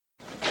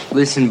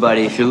Listen,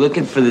 buddy, if you're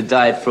looking for the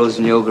diet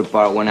frozen yogurt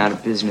bar, it went out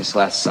of business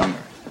last summer.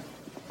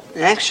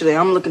 Actually,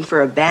 I'm looking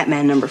for a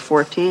Batman number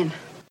 14.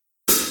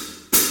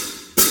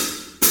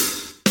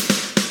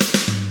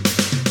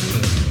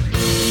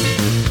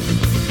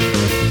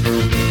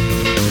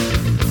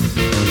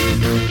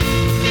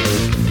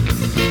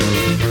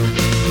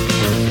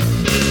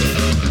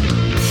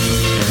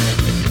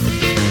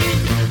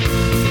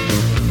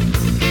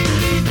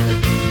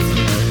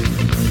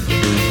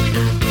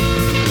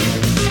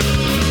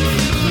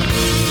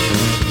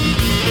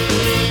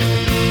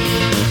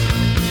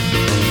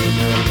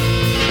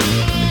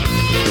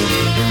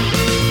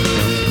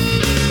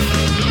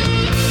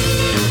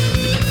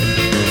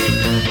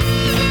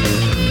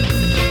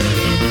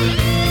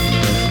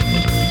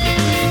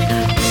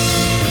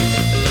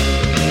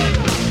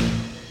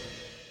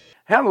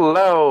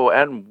 Hello,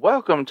 and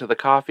welcome to the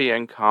Coffee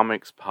and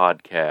Comics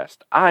Podcast.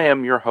 I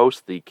am your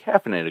host, the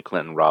caffeinated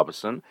Clinton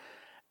Robinson,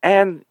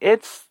 and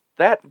it's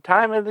that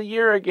time of the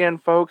year again,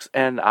 folks,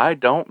 and I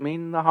don't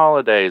mean the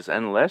holidays,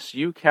 unless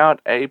you count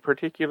a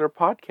particular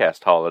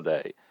podcast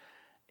holiday.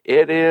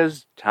 It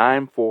is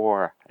time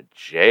for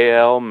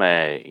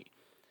JLMAY.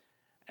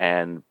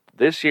 And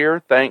this year,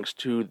 thanks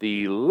to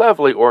the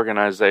lovely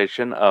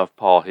organization of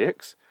Paul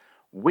Hicks,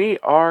 we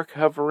are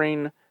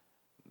covering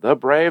The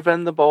Brave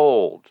and the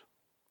Bold.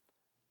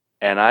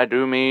 And I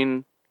do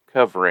mean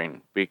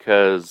covering,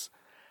 because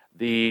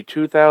the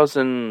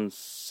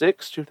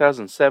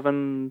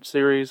 2006-2007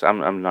 series,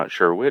 I'm not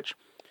sure which,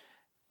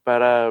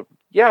 but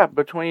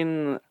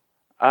between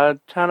a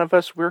ton of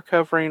us, we're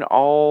covering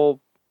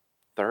all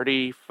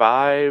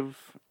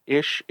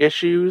 35-ish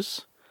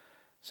issues,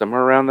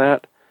 somewhere around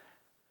that.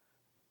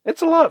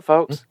 It's a lot,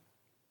 folks.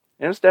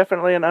 And it's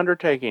definitely an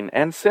undertaking.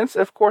 And since,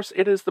 of course,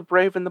 it is The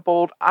Brave and the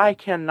Bold, I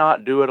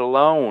cannot do it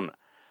alone.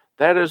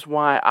 That is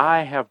why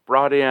I have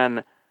brought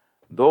in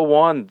the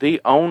one,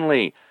 the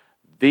only,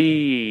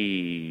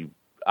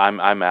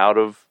 I'm out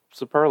of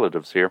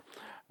superlatives here.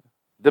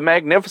 The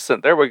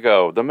magnificent, there we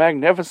go, the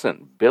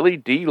magnificent Billy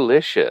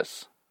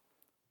Delicious.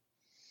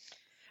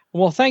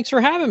 Well, thanks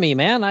for having me,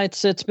 man.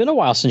 It's been a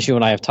while since you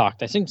and I have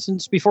talked. I think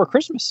since before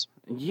Christmas.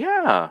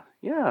 Yeah,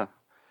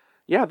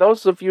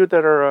 those of you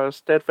that are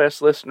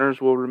steadfast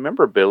listeners will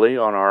remember Billy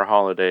on our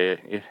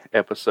holiday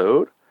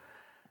episode.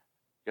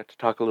 Got to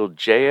talk a little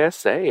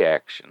JSA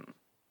action.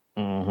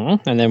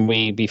 Mm-hmm. And then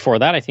before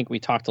that, I think we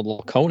talked a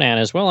little Conan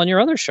as well on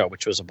your other show,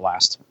 which was a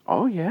blast.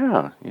 Oh,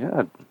 yeah.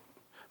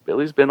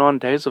 Billy's been on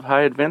Days of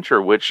High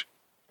Adventure, which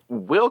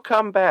will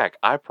come back,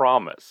 I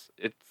promise.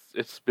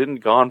 It's been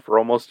gone for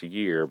almost a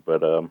year,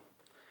 but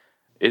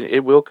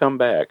it will come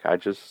back. I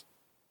just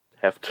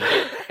have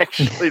to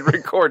actually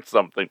record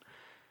something.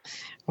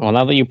 Well,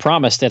 now that you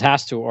promised, it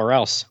has to, or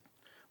else.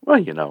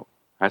 Well,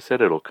 I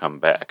said it'll come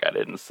back. I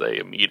didn't say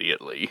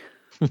immediately.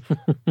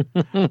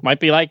 Might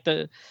be like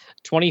the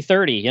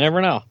 2030. You never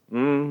know.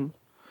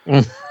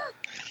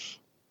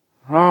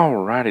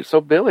 Alrighty. So,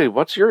 Billy,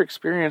 what's your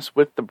experience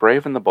with The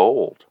Brave and the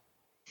Bold?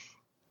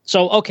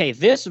 So, okay,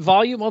 this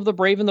volume of The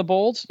Brave and the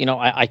Bold,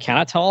 I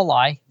cannot tell a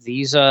lie.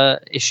 These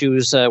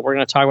issues, we're going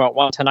to talk about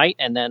one tonight,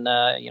 and then,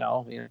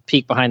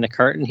 peek behind the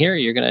curtain here.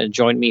 You're going to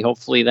join me,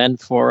 hopefully, then,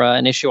 for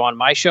an issue on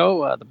my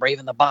show, The Brave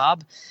and the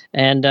Bob.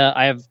 And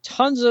I have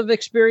tons of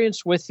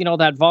experience with,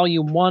 that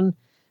volume one,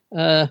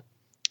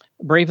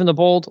 Brave and the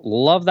Bold.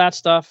 Love that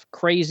stuff.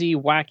 Crazy,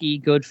 wacky,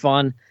 good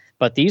fun.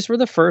 But these were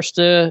the first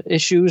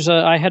issues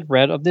I had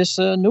read of this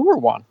newer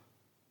one.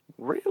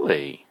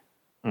 Really?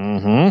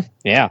 Mm-hmm.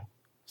 Yeah.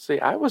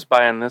 See, I was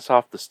buying this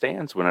off the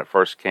stands when it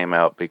first came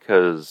out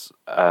because,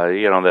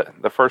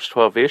 the first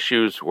 12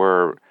 issues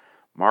were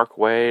Mark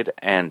Waid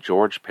and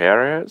George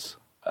Perez.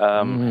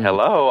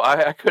 Hello,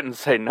 I couldn't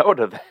say no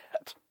to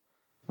that.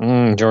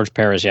 George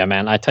Perez, yeah,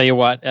 man. I tell you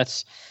what,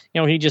 that's,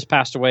 he just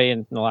passed away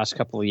in the last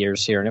couple of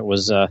years here, and it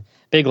was a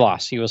big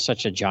loss. He was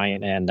such a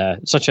giant and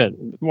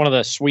one of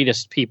the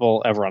sweetest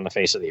people ever on the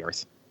face of the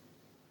earth.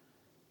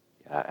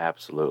 Yeah,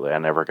 absolutely. I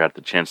never got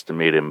the chance to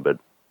meet him, but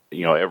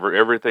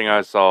everything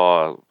I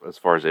saw as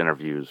far as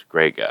interviews,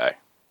 great guy.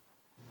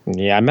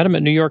 Yeah, I met him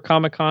at New York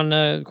Comic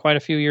Con quite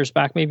a few years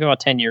back, maybe about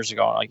 10 years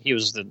ago. Like, he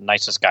was the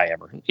nicest guy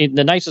ever.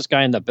 The nicest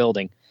guy in the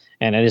building,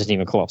 and it isn't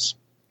even close.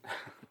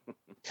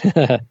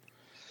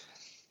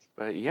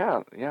 But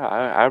yeah,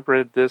 I've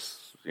read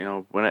this,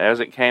 as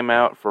it came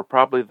out for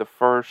probably the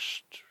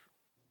first,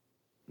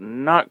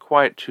 not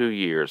quite 2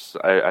 years.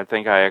 I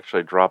think I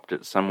actually dropped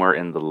it somewhere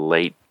in the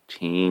late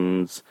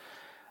teens.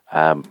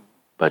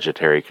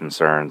 Budgetary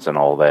concerns and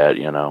all that,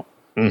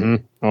 Mm-hmm.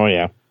 Oh,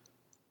 yeah.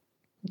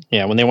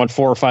 Yeah, when they want $4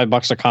 or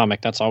 $5 a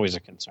comic, that's always a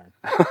concern.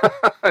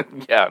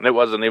 Yeah, and it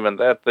wasn't even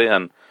that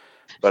then.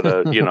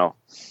 But,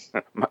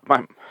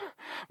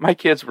 my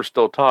kids were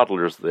still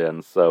toddlers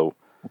then, so...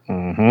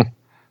 Mm-hmm.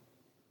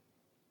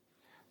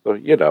 So,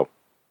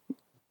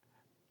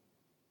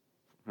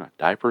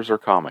 diapers or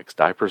comics?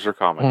 Diapers or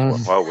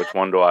comics? Well, which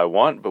one do I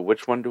want, but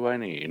which one do I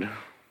need?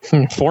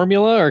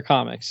 Formula or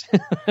comics?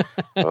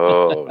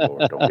 Oh,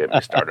 Lord, don't get me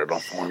started on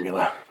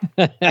formula.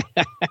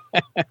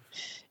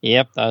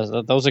 Yep,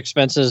 those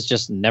expenses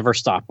just never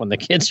stop when the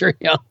kids are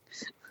young.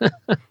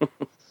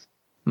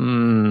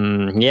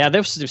 Yeah,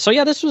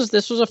 this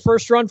was a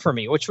first run for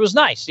me, which was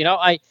nice.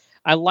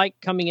 I like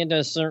coming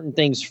into certain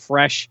things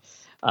fresh,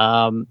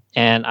 and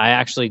I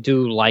actually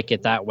do like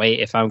it that way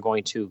if I'm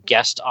going to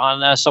guest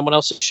on someone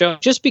else's show,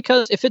 just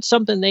because if it's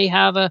something they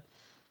have a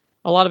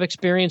lot of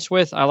experience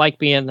with, I like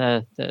being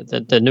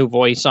the new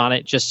voice on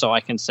it, just so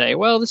I can say,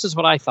 well, this is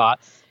what I thought.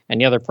 And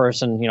the other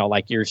person,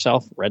 like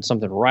yourself, read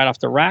something right off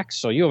the rack.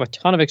 So you have a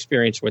ton of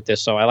experience with this.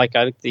 So I like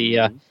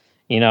the,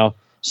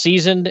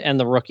 seasoned and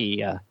the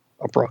rookie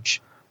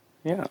approach.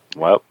 Yeah.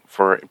 Well,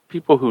 for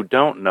people who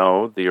don't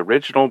know, the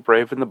original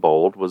Brave and the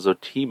Bold was a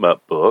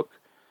team-up book.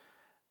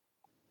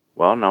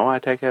 Well, no, I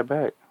take that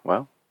back.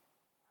 Well,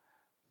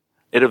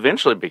 it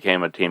eventually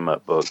became a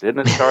team-up book.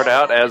 Didn't it start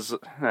out as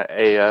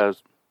a...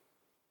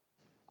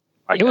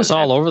 it was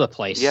all over the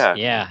place.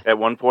 Yeah. At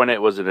one point,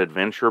 it was an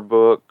adventure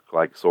book,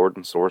 like Sword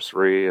and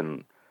Sorcery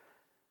and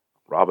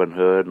Robin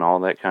Hood and all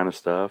that kind of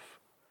stuff.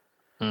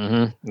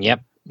 Mm-hmm.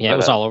 Yep. Yeah, it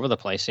was all over the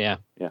place, yeah.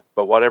 Yeah,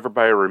 but what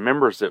everybody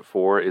remembers it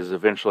for is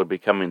eventually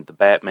becoming the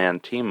Batman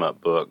team-up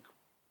book,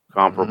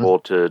 comparable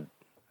to,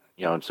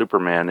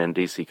 Superman in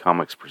DC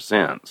Comics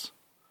Presents.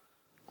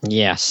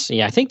 Yes.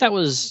 Yeah, I think that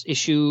was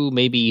issue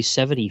maybe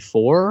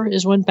 74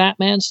 is when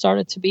Batman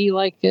started to be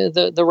like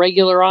the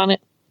regular on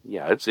it.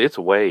 Yeah, it's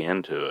way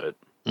into it.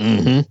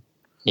 Mm-hmm.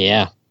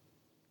 Yeah.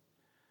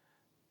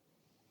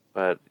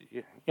 But,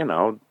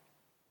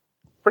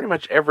 pretty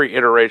much every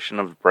iteration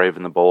of Brave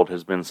and the Bold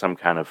has been some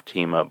kind of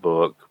team-up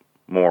book,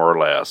 more or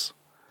less.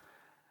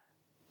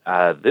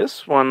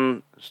 This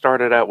one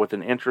started out with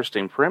an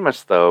interesting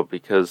premise, though,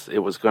 because it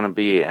was going to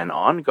be an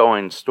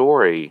ongoing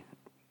story,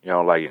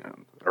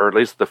 or at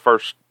least the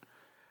first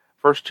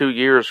 2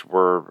 years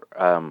were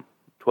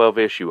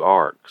 12-issue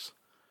arcs.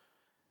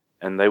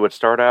 And they would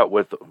start out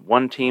with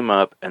one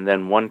team-up, and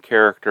then one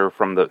character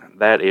from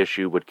that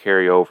issue would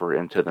carry over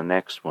into the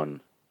next one,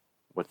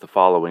 with the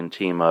following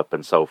team up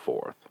and so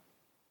forth.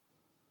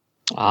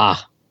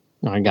 Ah,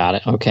 I got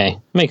it. Okay.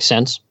 Makes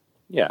sense.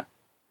 Yeah.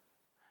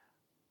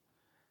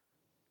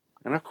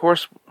 And of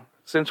course,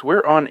 since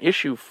we're on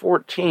issue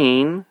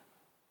 14,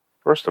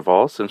 first of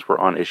all,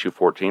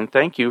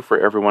 thank you for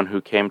everyone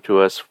who came to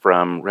us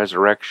from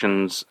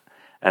Resurrections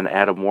and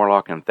Adam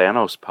Warlock and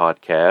Thanos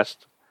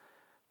podcast,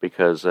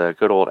 because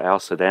good old Al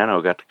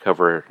Sedano got to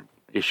cover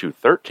issue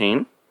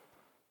 13.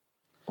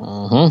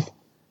 Mm-hmm.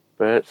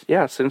 But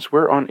yeah, since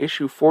we're on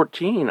issue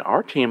 14,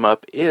 our team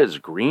up is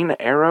Green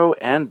Arrow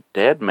and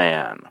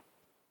Deadman.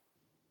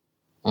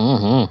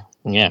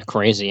 Mm-hmm. Yeah,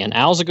 crazy. And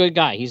Al's a good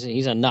guy.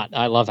 He's a nut.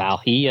 I love Al.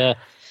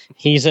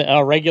 He's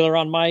a regular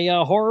on my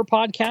horror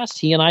podcast.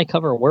 He and I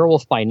cover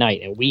Werewolf by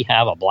Night, and we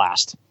have a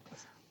blast.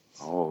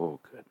 Oh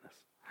goodness.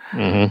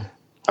 Mm-hmm.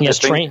 He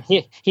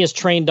has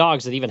trained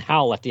dogs that even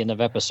howl at the end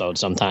of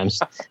episodes sometimes.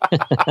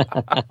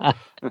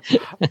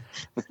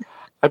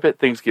 I bet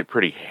things get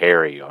pretty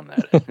hairy on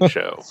that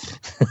show.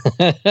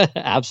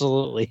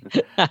 Absolutely.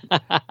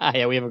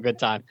 Yeah, we have a good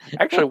time.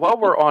 Actually, while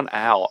we're on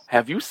Al,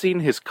 have you seen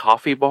his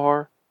coffee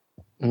bar?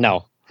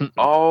 No.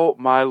 Oh,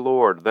 my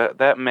Lord.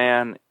 That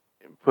man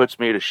puts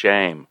me to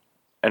shame.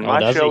 And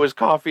my show is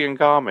Coffee and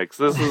Comics.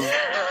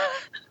 That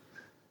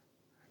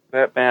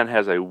man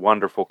has a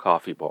wonderful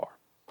coffee bar.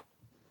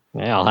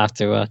 Yeah, I'll have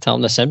to tell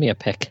him to send me a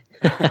pic.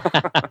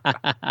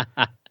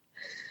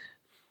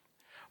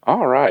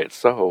 All right,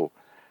 so...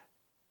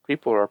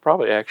 people are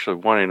probably actually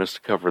wanting us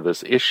to cover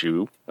this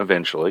issue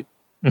eventually.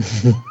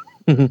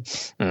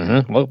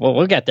 Mm-hmm.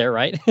 We'll get there,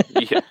 right?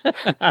 Yeah.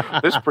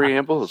 This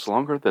preamble is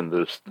longer than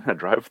the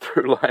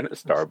drive-through line at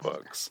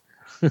Starbucks.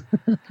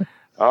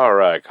 All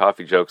right,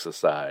 coffee jokes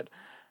aside.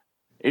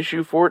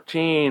 Issue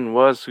 14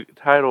 was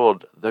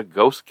titled The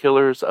Ghost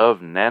Killers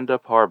of Nanda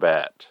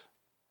Parbat.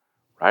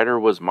 Writer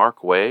was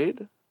Mark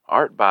Waid.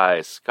 Art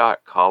by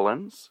Scott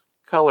Collins.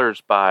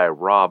 Colors by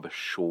Rob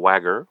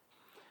Schwager.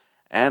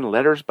 And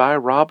letters by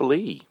Rob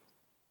Lee.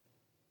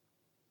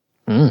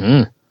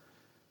 Mm-hmm.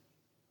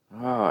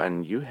 Oh,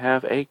 and you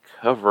have a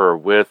cover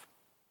with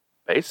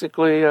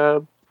basically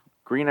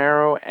Green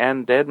Arrow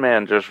and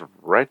Deadman just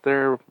right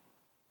there,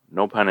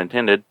 no pun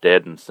intended,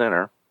 dead in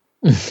center.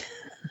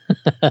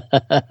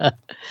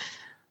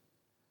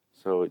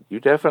 So you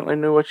definitely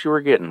knew what you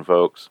were getting,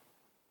 folks.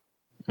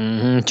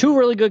 Mm-hmm. Two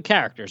really good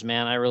characters,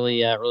 man. I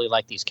really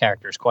like these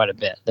characters quite a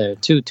bit. They're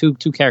two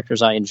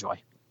characters I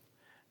enjoy.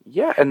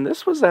 Yeah, and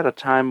this was at a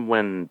time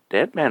when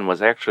Deadman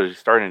was actually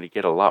starting to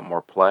get a lot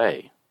more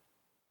play.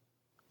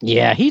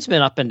 Yeah, he's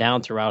been up and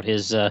down throughout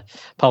his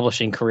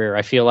publishing career.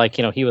 I feel like,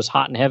 he was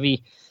hot and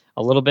heavy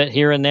a little bit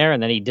here and there,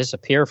 and then he'd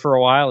disappear for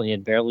a while, and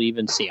you'd barely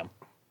even see him.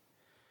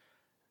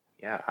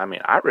 Yeah, I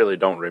mean, I really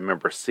don't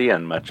remember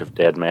seeing much of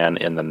Deadman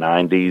in the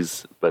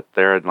 90s, but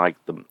they're in like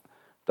the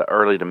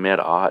early to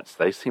mid-aughts,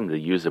 they seem to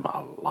use him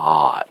a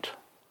lot.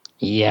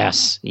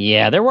 Yes,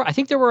 yeah. I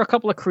think there were a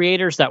couple of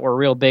creators that were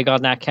real big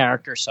on that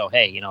character. So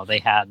hey, they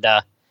had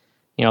the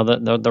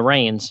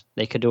reins.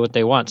 They could do what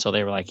they want. So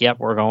they were like, "Yep,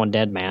 we're going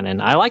Deadman."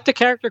 And I like the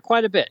character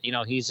quite a bit.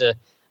 He's a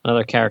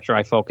another character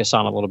I focus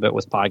on a little bit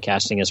with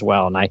podcasting as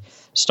well. And I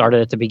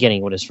started at the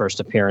beginning with his first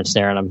appearance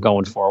there, and I'm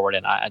going forward,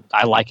 and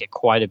I like it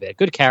quite a bit.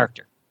 Good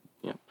character.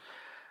 Yeah.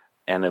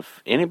 And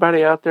if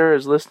anybody out there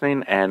is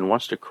listening and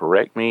wants to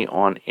correct me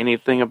on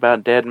anything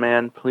about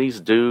Deadman, please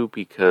do,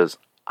 because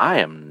I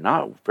am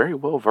not very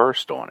well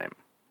versed on him.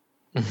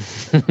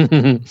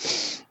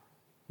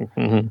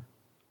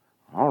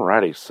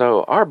 Alrighty,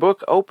 so our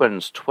book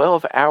opens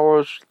 12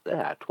 hours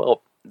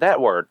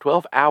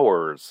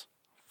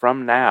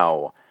from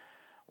now,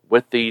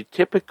 with the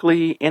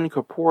typically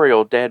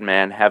incorporeal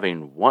Deadman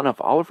having one of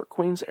Oliver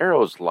Queen's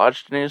arrows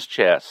lodged in his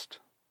chest.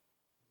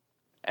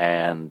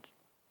 And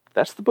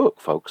that's the book,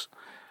 folks.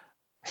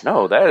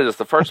 No, that is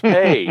the first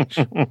page.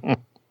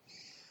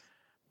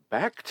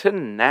 Back to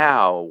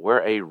now,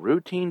 where a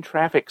routine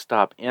traffic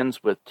stop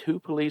ends with 2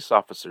 police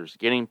officers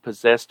getting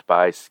possessed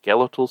by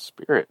skeletal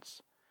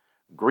spirits.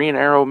 Green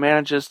Arrow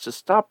manages to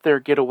stop their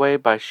getaway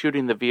by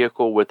shooting the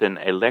vehicle with an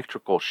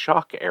electrical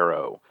shock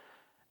arrow.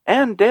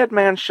 And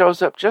Deadman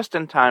shows up just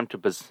in time to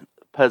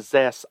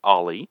possess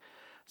Ollie,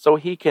 so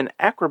he can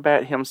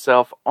acrobat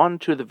himself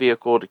onto the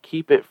vehicle to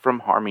keep it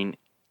from harming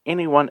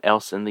anyone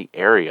else in the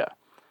area.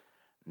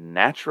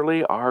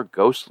 Naturally, our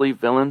ghostly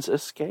villains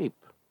escape.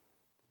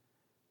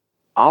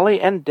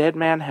 Ollie and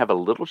Deadman have a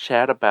little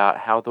chat about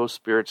how those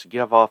spirits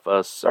give off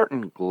a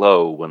certain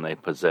glow when they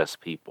possess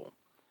people.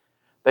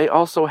 They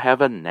also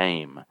have a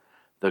name,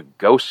 the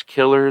Ghost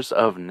Killers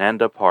of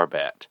Nanda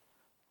Parbat.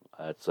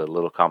 That's a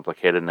little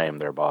complicated name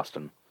there,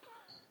 Boston.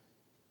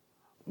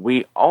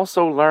 We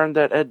also learned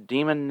that a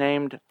demon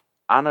named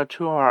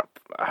Anatura...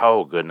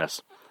 Oh,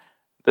 goodness.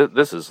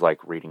 This is like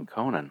reading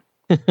Conan.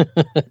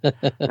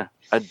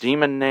 A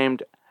demon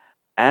named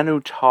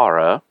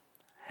Anutara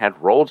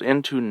had rolled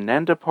into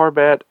Nanda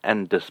Parbat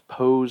and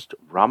deposed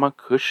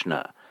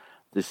Ramakrishna,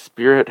 the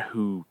spirit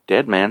who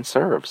Deadman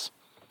serves.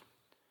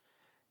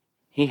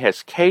 He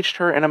has caged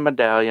her in a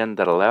medallion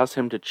that allows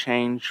him to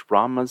change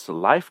Rama's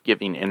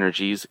life-giving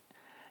energies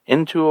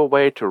into a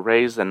way to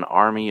raise an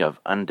army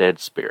of undead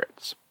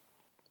spirits.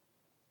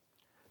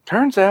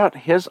 Turns out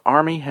his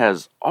army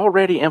has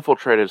already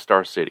infiltrated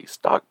Star City,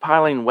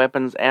 stockpiling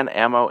weapons and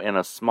ammo in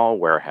a small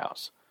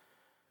warehouse.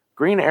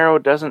 Green Arrow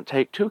doesn't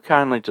take too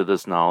kindly to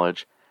this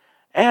knowledge,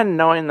 and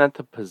knowing that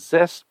the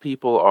possessed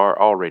people are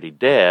already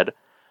dead,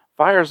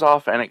 fires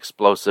off an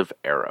explosive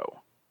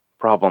arrow.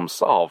 Problem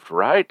solved,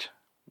 right?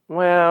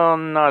 Well,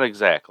 not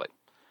exactly.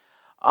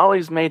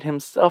 Ollie's made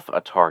himself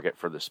a target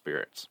for the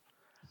spirits.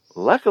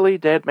 Luckily,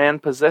 Deadman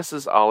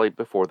possesses Ollie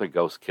before the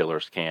ghost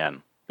killers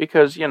can,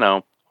 because,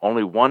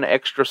 only one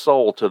extra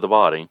soul to the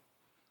body.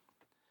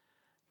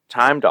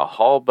 Time to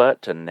haul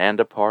butt to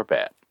Nanda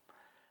Parbat.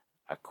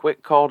 A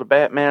quick call to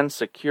Batman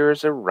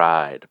secures a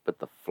ride, but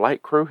the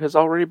flight crew has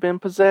already been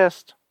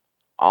possessed.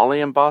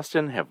 Ollie and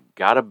Boston have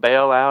got to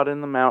bail out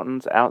in the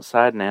mountains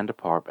outside Nanda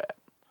Parbat.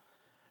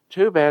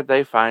 Too bad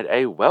they find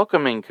a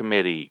welcoming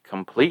committee,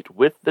 complete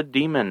with the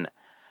demon,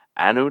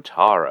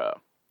 Anutara.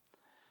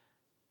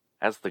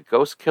 As the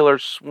ghost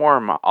killers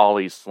swarm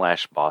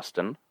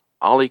Ollie/Boston,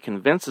 Ollie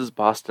convinces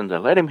Boston to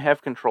let him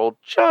have control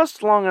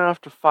just long enough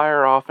to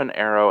fire off an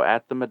arrow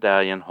at the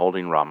medallion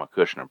holding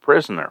Ramakrishna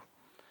prisoner.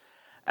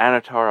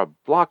 Anutara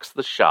blocks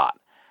the shot,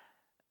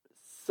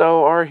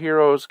 so our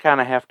heroes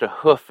kind of have to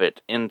hoof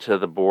it into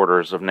the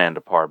borders of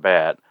Nanda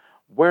Parbat,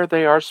 where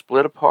they are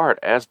split apart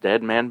as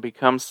Deadman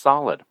becomes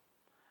solid.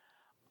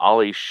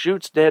 Ollie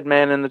shoots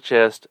Deadman in the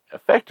chest,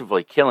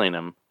 effectively killing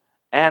him,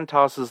 and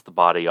tosses the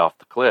body off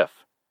the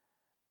cliff.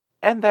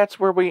 And that's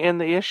where we end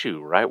the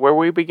issue, right where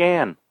we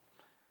began.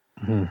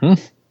 Mm-hmm.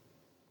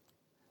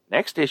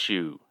 Next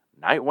issue,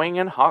 Nightwing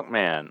and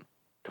Hawkman.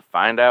 To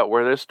find out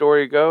where this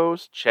story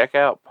goes, check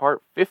out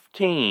part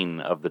 15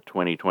 of the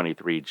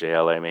 2023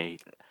 JLMAY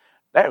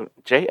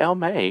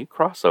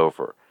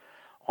crossover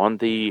on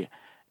the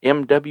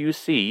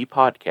MWC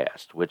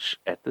podcast, which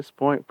at this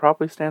point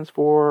probably stands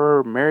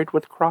for Married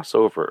with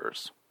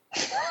Crossovers.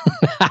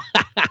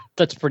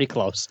 That's pretty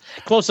close.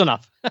 Close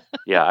enough.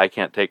 Yeah, I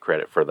can't take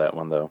credit for that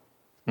one, though.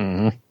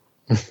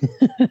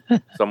 Mm-hmm.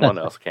 Someone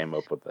else came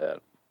up with that.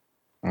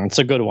 It's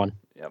a good one.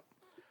 Yep.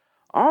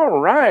 All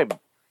right,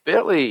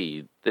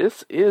 Billy,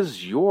 this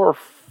is your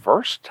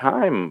first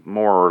time,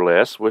 more or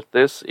less, with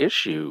this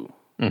issue.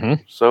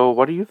 Mm-hmm. So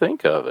what do you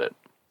think of it?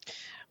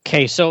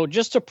 Okay, so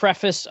just to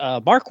preface,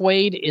 Mark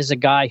Waid is a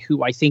guy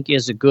who I think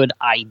is a good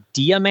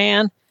idea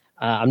man.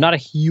 I'm not a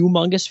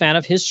humongous fan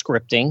of his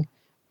scripting,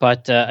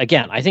 but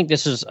again, I think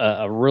this is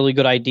a really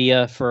good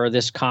idea for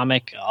this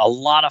comic. A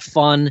lot of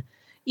fun,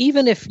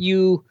 even if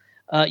you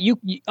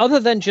other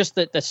than just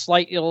the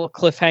slight little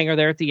cliffhanger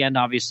there at the end.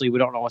 Obviously, we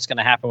don't know what's going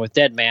to happen with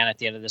Deadman at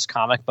the end of this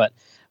comic, but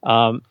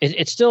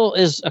it still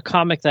is a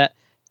comic that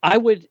I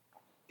would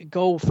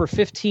go for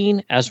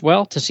 15 as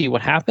well to see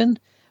what happened.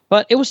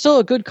 But it was still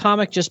a good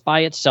comic just by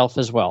itself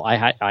as well.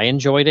 I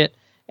enjoyed it,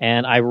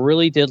 and I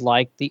really did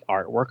like the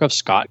artwork of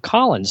Scott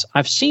Collins.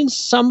 I've seen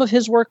some of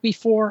his work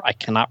before. I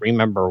cannot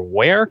remember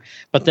where,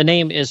 but the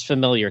name is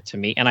familiar to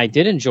me, and I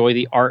did enjoy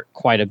the art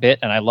quite a bit,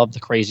 and I love the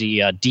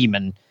crazy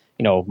demon,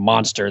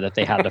 monster that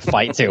they had to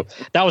fight through.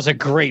 That was a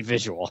great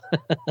visual.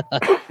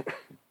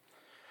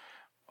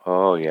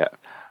 Oh yeah.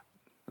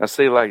 I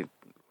see, like,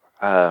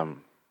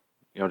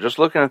 just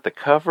looking at the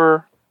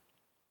cover,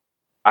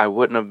 I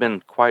wouldn't have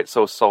been quite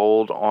so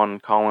sold on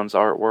Colin's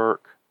artwork.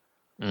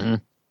 Mm-hmm.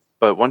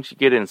 But once you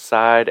get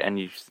inside and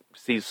you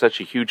see such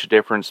a huge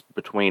difference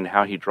between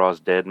how he draws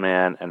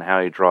Deadman and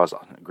how he draws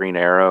Green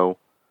Arrow,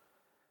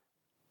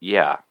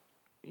 yeah,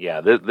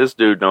 this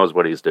dude knows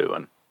what he's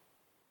doing.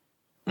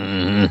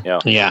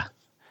 Mm-hmm. Yeah.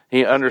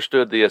 He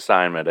understood the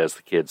assignment, as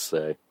the kids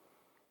say.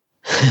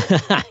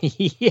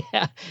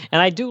 Yeah,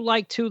 and I do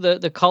like too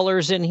the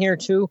colors in here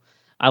too.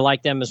 I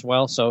like them as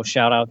well. So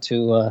shout out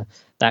to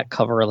that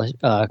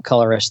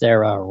colorist there,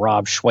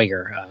 Rob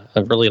Schwager. I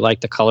really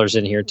like the colors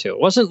in here too. It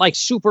wasn't like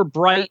super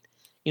bright,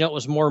 it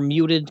was more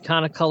muted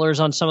kind of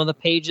colors on some of the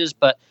pages,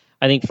 but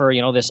I think for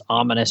this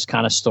ominous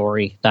kind of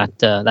story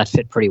that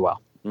fit pretty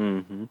well.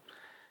 Mm-hmm.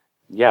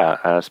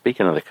 Yeah.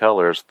 Speaking of the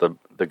colors,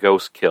 the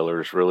ghost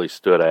killers really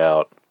stood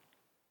out.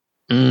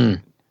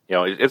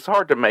 It's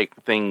hard to make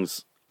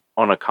things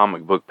on a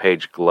comic book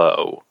page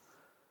glow.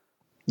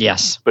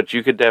 Yes. But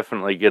you could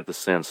definitely get the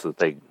sense that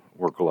they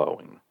were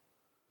glowing.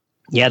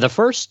 Yeah, the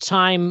first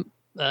time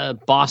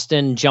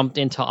Boston jumped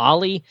into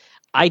Ollie,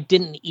 I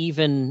didn't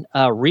even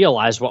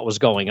realize what was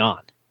going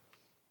on.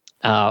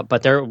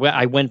 But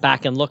I went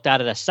back and looked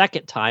at it a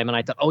second time, and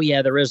I thought, oh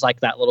yeah, there is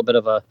like that little bit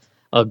of a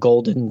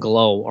golden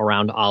glow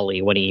around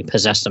Ollie when he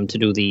possessed him to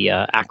do the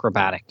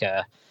acrobatic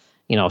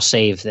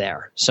save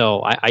there.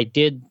 So I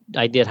did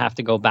have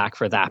to go back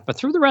for that. But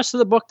through the rest of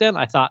the book then,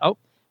 I thought, oh,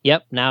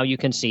 yep, now you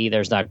can see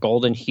there's that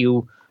golden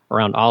hue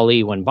around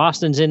Ollie when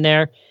Boston's in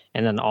there,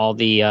 and then all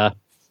the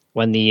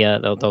when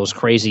those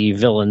crazy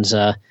villains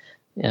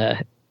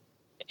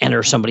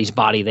enter somebody's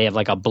body, they have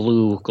like a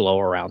blue glow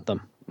around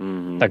them.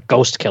 Mm-hmm. The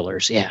ghost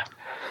killers, yeah.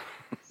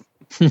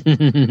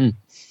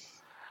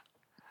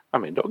 I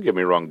mean, don't get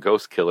me wrong,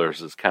 Ghost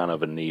Killers is kind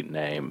of a neat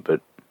name,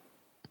 but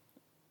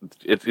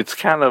it's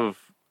kind of...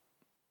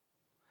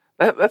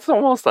 That's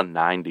almost a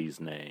 90s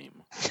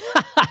name.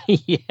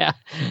 Yeah,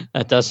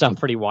 that does sound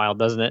pretty wild,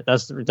 doesn't it?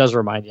 It does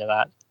remind you of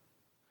that.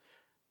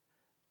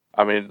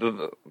 I mean,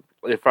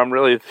 if I'm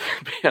really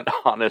being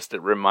honest,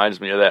 it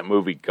reminds me of that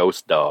movie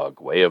Ghost Dog,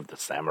 Way of the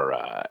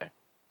Samurai.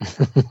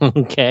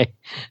 Okay.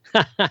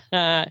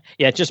 Yeah,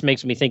 it just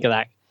makes me think of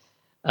that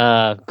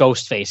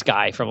Ghostface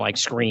guy from like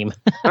Scream.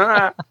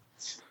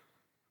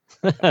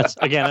 That's,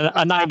 again,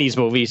 a 90s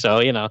movie, so,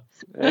 Yeah,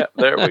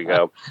 there we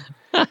go.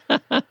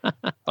 But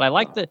I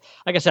like like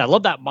I said, I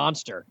love that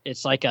monster.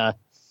 It's like I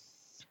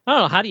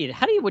don't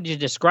know, would you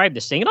describe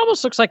this thing? It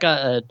almost looks like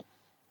a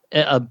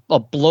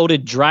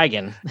bloated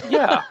dragon.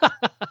 Yeah.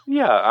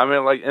 Yeah, I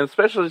mean, like, and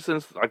especially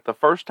since like the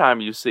first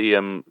time you see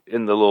him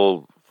in the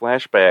little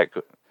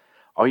flashback,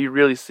 all you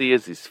really see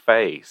is his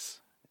face.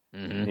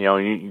 Mm-hmm.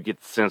 You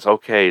get the sense,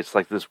 okay, it's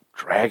like this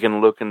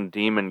dragon-looking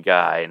demon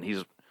guy, and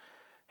he's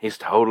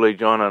totally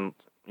gonna,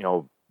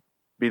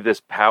 be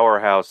this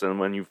powerhouse. And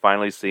when you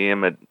finally see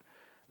him at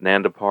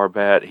Nanda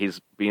Parbat,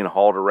 he's being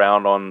hauled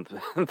around on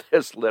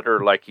this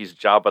litter like he's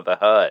Jabba the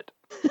Hutt.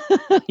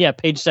 Yeah,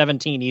 page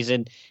 17. He's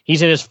in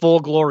his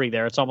full glory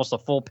there. It's almost a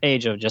full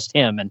page of just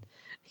him, and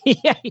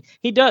yeah,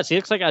 he does. He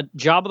looks like a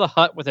Jabba the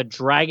Hutt with a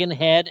dragon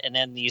head, and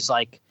then these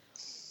like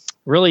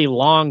really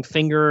long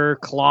finger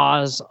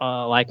claws,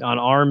 like on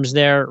arms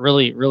there.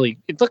 Really, really,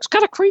 it looks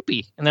kind of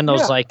creepy. And then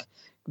those like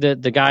the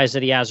guys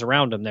that he has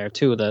around him there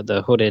too,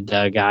 the hooded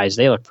guys,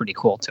 they look pretty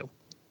cool too.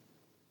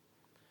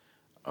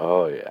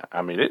 Oh yeah,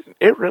 I mean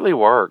it really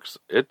works.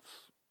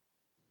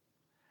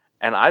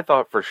 And I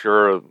thought for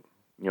sure,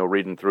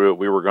 reading through it,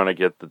 we were going to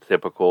get the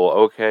typical,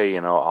 okay,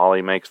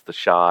 Ollie makes the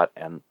shot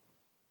and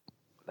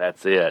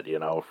that's it,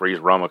 freeze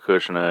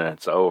Ramakushin and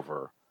it's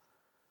over.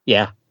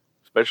 Yeah.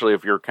 Especially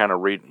if you're kind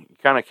of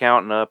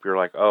counting up, you're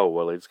like, oh,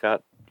 well, it's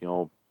got,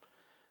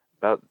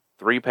 about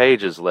 3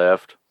 pages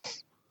left.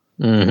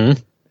 Mm-hmm.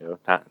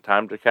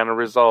 Time to kind of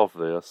resolve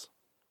this.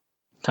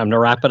 Time to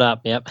wrap it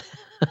up, yep.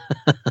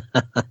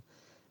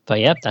 But,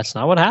 yep, that's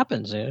not what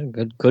happens.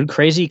 Good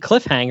crazy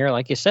cliffhanger,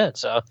 like you said.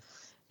 So,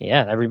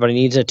 yeah, everybody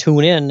needs to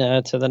tune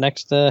in to the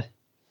next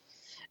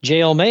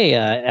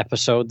JLMAY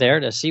episode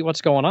there to see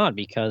what's going on,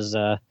 because...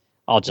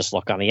 I'll just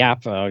look on the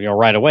app,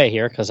 right away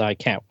here because I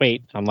can't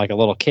wait. I'm like a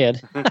little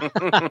kid.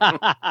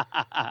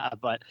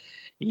 But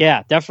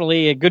yeah,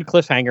 definitely a good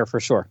cliffhanger for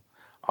sure.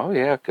 Oh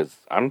yeah, because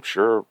I'm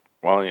sure.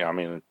 Well, yeah, I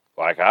mean,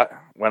 like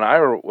when I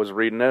was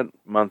reading it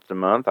month to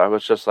month, I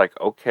was just like,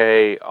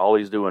 okay,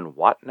 Ollie's doing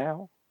what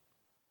now?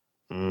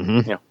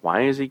 Mm-hmm.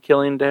 Why is he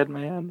killing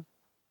Deadman?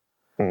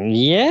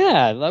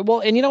 Yeah, well,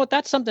 and you know what?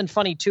 That's something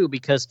funny too,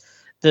 because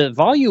the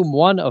volume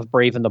 1 of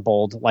Brave and the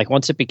Bold, like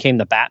once it became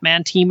the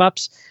Batman team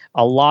ups,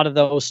 a lot of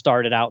those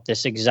started out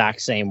this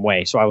exact same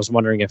way. So I was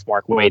wondering if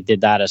Mark Waid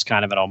did that as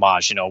kind of an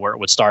homage, where it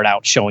would start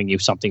out showing you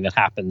something that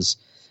happens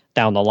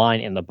down the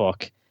line in the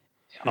book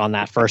on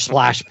that first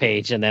splash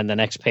page, and then the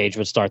next page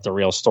would start the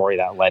real story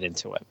that led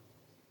into it.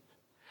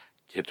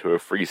 Get to a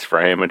freeze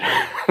frame, and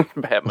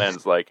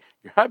Batman's like,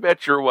 I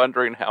bet you're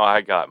wondering how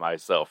I got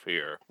myself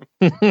here.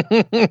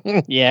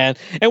 Yeah,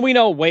 and we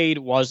know Wade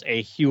was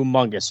a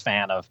humongous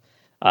fan of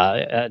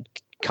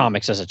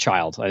comics as a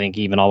child. I think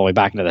even all the way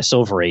back into the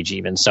Silver Age,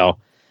 even. So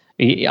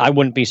I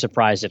wouldn't be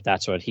surprised if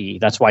that's why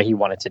he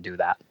wanted to do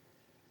that.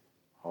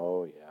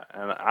 Oh yeah,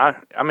 and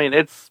I mean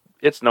it's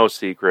no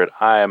secret.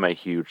 I am a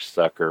huge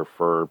sucker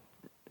for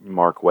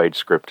Mark Waid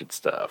scripted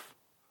stuff.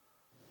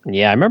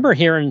 Yeah, I remember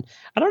hearing.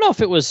 I don't know if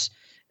it was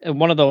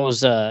one of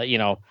those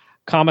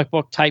comic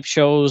book type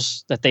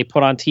shows that they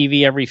put on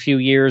TV every few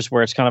years,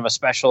 where it's kind of a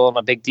special and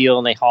a big deal,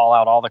 and they haul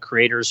out all the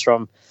creators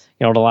from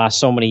the last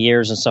so many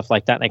years and stuff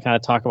like that. And they kind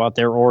of talk about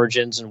their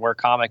origins and where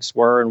comics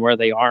were and where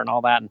they are and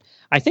all that. And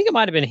I think it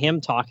might have been him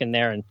talking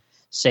there and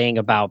saying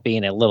about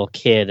being a little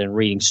kid and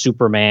reading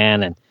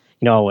Superman and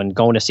and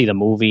going to see the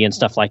movie and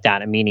stuff like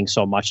that and meaning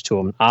so much to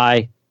him.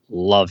 I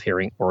love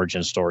hearing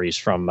origin stories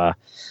from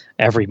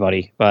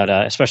everybody, but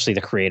especially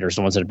the creators,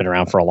 the ones that have been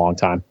around for a long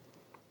time.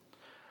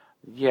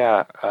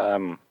 Yeah,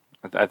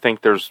 I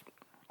think there's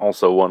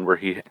also one where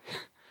he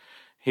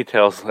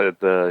tells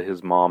that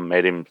his mom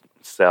made him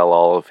sell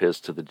all of his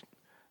to the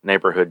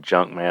neighborhood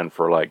junk man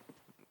for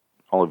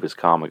all of his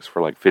comics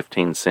for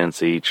 15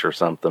 cents each or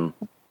something.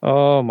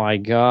 Oh my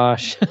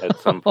gosh! At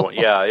some point,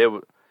 yeah,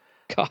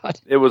 God,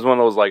 it was one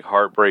of those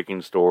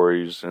heartbreaking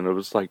stories, and it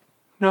was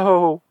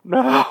no.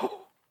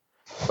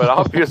 But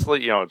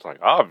obviously, it's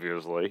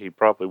obviously he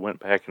probably went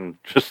back and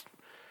just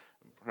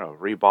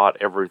rebought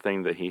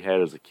everything that he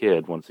had as a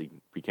kid once he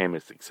became a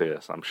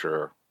success, I'm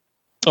sure.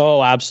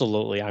 Oh,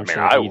 absolutely. I'm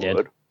sure he did.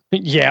 Would.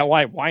 Yeah,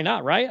 why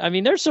not, right? I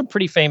mean, there's some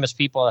pretty famous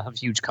people that have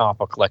huge comic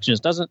book collections.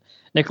 Doesn't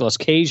Nicolas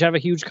Cage have a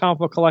huge comic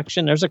book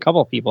collection? There's a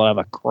couple of people that have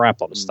a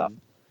crap load of stuff.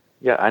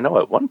 Yeah, I know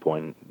at one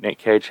point Nick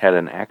Cage had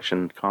an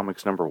Action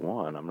Comics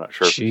 #1. I'm not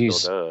sure if he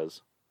still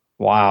does.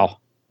 Wow.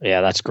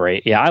 Yeah, that's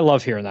great. Yeah, I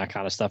love hearing that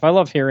kind of stuff. I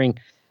love hearing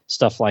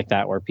stuff like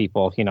that where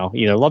people,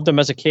 either loved them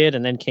as a kid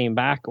and then came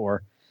back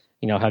or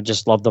have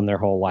just loved them their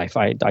whole life.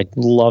 I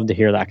love to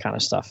hear that kind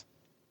of stuff.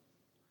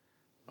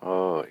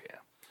 Oh,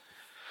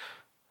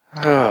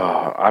 yeah.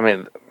 Oh, I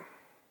mean,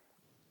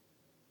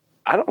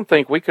 I don't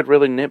think we could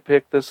really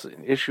nitpick this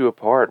issue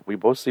apart. We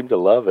both seem to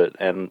love it.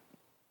 And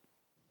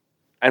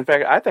in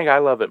fact, I think I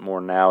love it more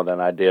now than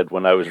I did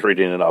when I was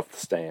reading it off the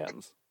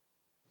stands.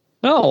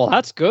 Oh, well,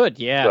 that's good.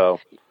 Yeah. So,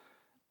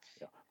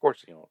 of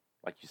course,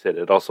 like you said,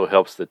 it also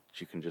helps that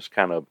you can just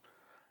kind of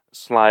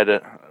slide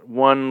it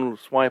one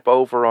swipe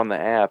over on the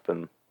app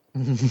and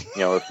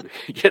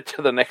get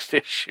to the next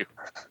issue.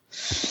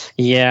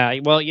 Yeah,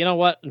 well, you know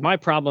what my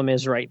problem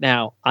is right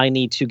now? I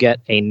need to get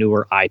a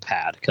newer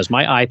iPad because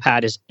my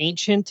iPad is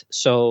ancient,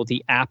 so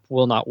the app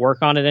will not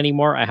work on it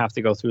anymore. I have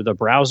to go through the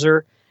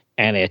browser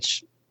and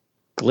it's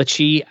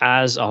glitchy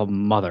as a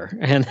mother,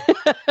 and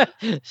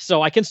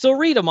so I can still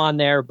read them on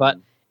there, but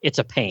it's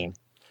a pain.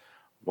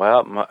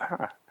 Well,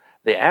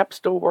 the app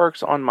still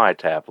works on my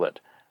tablet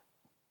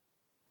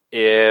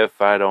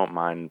if I don't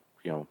mind,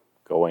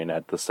 going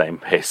at the same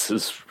pace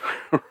as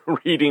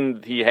reading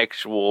the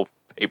actual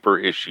paper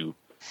issue.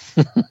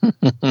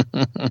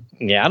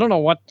 Yeah, I don't know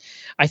what.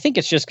 I think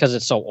it's just because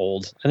it's so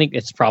old. I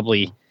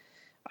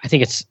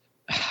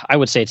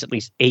would say it's at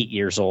least 8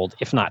 years old,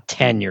 if not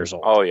 10 years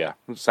old. Oh yeah,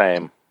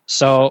 same.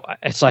 So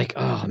it's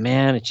oh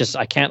man,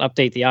 I can't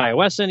update the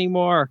iOS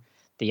anymore.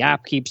 The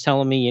app keeps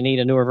telling me you need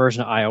a newer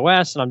version of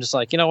iOS, and I'm just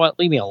you know what,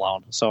 leave me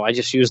alone. So I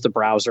just use the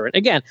browser. And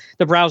again,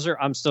 the browser,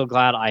 I'm still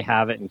glad I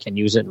have it and can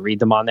use it and read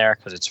them on there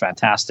because it's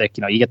fantastic.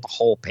 You get the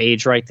whole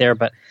page right there,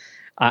 but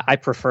I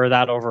prefer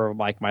that over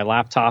my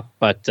laptop.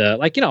 But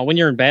when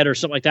you're in bed or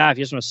something like that, if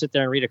you just want to sit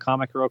there and read a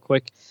comic real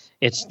quick,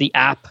 it's the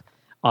app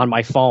on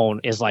my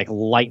phone is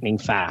lightning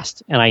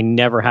fast, and I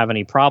never have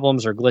any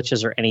problems or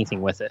glitches or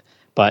anything with it.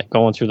 But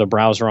going through the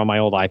browser on my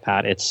old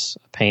iPad, it's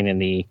a pain in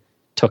the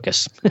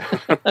tuchus.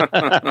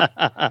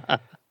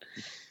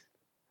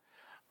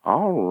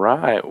 All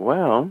right.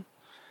 Well,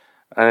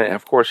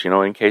 of course,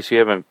 in case you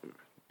haven't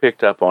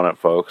picked up on it,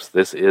 folks,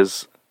 this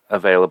is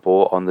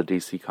available on the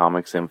DC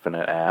Comics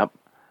Infinite app.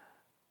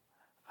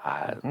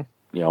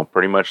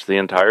 Pretty much the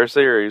entire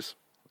series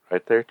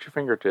right there at your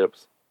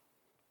fingertips.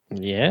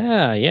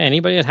 Yeah.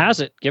 Anybody that has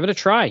it, give it a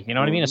try. You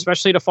know what I mean?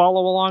 Especially to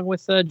follow along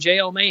with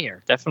JLMAY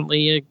here.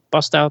 Definitely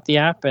bust out the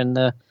app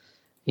and,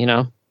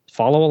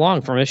 follow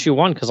along from issue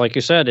 1. Because like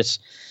you said, it's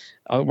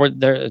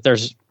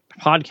there's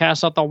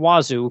podcasts at the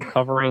wazoo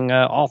covering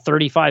all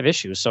 35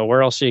 issues. So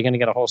where else are you going to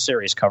get a whole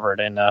series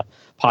covered in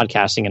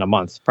podcasting in a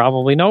month?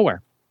 Probably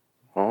nowhere.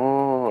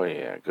 Oh,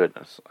 yeah.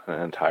 Goodness.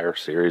 An entire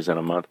series in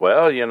a month.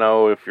 Well,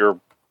 if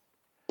you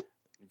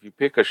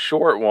pick a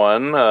short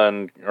one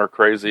and are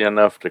crazy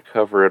enough to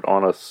cover it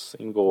on a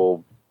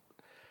single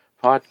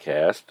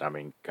podcast, I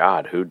mean,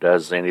 God, who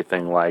does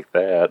anything like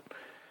that?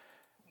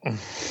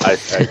 I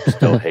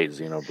still hate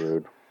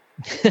Xenobrood.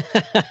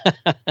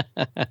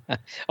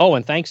 Oh,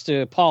 and thanks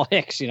to Paul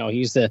Hicks,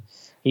 he's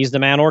the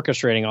man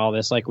orchestrating all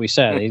this. Like we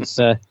said, he's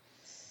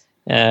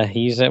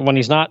when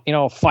he's not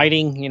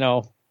fighting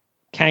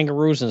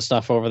kangaroos and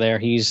stuff over there,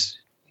 he's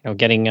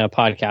getting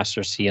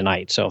podcasters to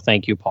unite. So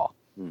thank you, Paul.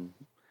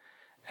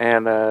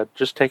 And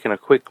just taking a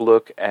quick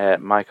look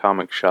at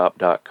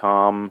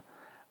mycomicshop.com,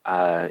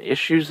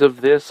 issues of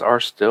this are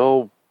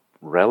still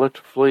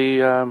relatively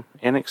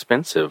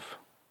inexpensive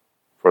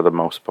for the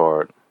most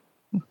part.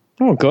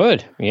 Oh,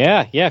 good.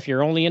 Yeah. If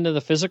you're only into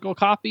the physical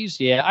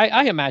copies,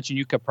 I imagine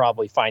you could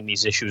probably find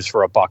these issues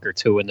for $1 or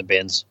 $2 in the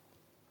bins.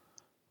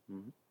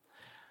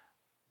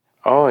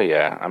 Oh,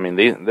 yeah. I mean,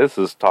 this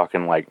is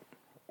talking like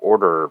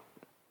order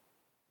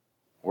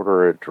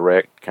it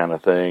direct kind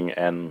of thing,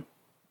 and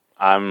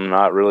I'm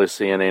not really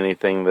seeing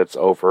anything that's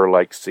over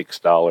like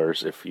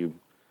 $6 if you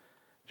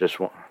just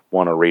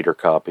want a reader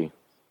copy.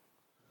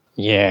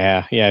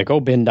 Yeah. Go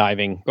bin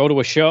diving. Go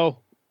to a show.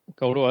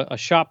 Go to a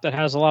shop that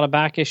has a lot of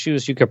back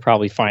issues. You could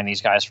probably find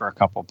these guys for a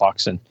couple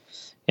bucks and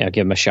give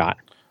them a shot.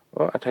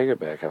 Well, I take it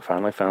back. I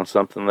finally found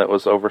something that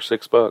was over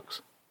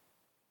 $6.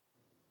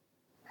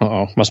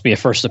 Uh-oh. Must be a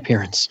first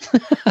appearance.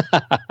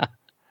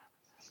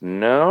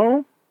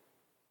 No.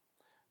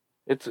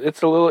 It's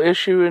a little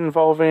issue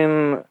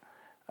involving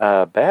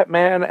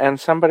Batman and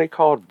somebody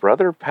called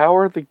Brother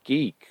Power the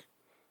Geek.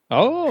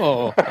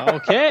 Oh,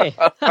 okay.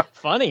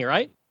 Funny,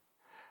 right?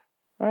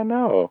 I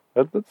know.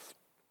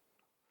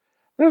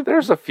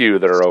 There's a few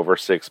that are over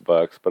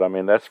 $6, but I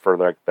mean that's for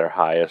like their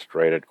highest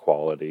rated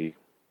quality.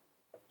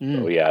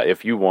 So yeah,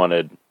 if you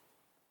wanted,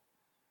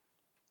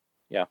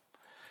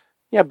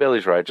 yeah,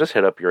 Billy's right. Just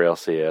hit up your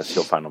LCS;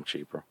 you'll find them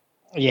cheaper.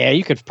 Yeah,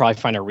 you could probably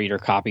find a reader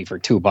copy for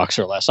 $2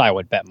 or less. I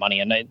would bet money.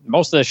 And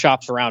most of the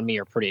shops around me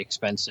are pretty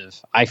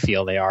expensive. I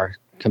feel they are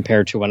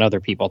compared to when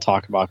other people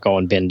talk about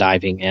going bin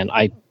diving. And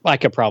I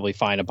could probably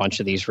find a bunch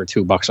of these for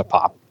 $2 a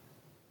pop.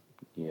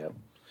 Yep.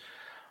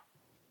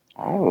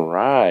 All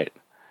right.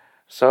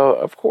 So,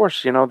 of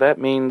course, that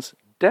means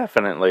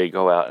definitely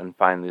go out and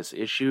find this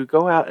issue.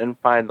 Go out and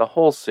find the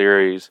whole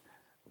series.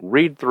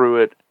 Read through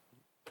it.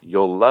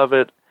 You'll love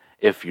it.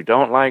 If you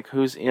don't like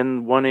who's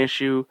in one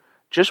issue,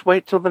 just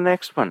wait till the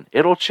next one.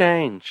 It'll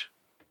change.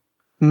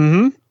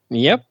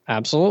 Yep,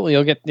 absolutely.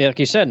 You'll get, like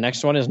you said,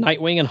 next one is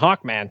Nightwing and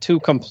Hawkman. 2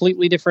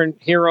 completely different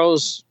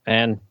heroes.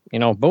 And,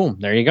 boom,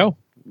 there you go.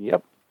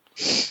 Yep.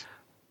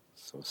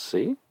 So,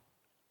 see?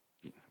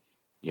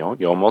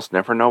 You almost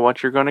never know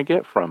what you're going to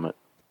get from it.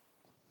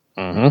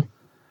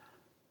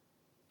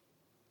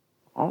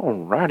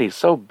 Alrighty,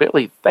 so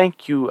Billy,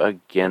 thank you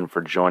again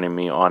for joining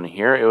me on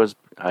here. It was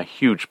a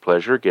huge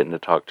pleasure getting to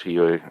talk to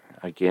you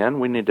again.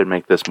 We need to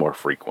make this more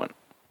frequent.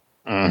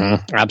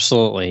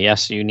 Absolutely,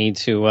 yes. You need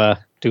to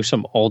do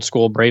some old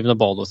school Brave and the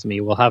Bold with me.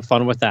 We'll have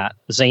fun with that.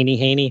 Zany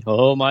Haney,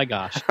 oh my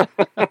gosh.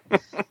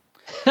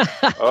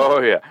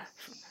 Oh yeah,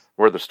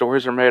 where the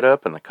stories are made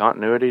up and the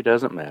continuity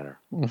doesn't matter.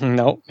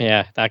 Nope.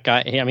 Yeah, that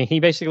guy. I mean, he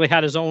basically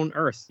had his own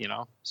Earth,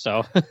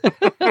 So.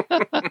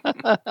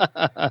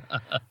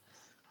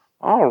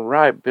 All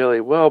right, Billy.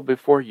 Well,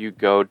 before you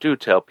go, do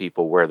tell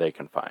people where they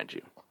can find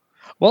you.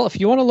 Well, if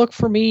you want to look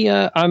for me,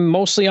 I'm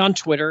mostly on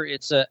Twitter.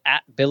 It's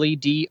at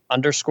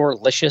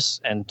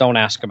BillyD_Licious, and don't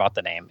ask about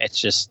the name.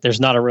 It's just, there's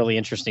not a really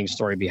interesting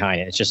story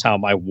behind it. It's just how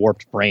my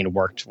warped brain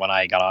worked when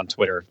I got on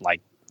Twitter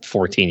like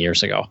 14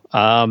 years ago.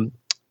 And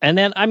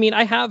then, I mean,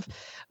 I have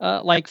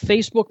like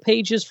Facebook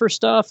pages for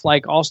stuff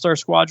like All-Star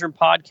Squadron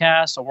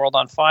Podcast, A World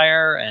on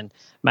Fire, and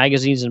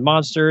Magazines and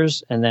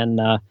Monsters. And then,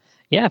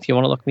 if you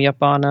want to look me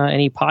up on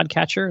any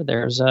podcatcher,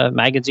 there's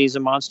Magazines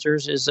and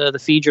Monsters is the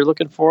feed you're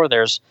looking for.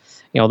 There's,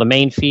 the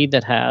main feed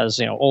that has,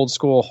 old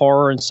school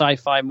horror and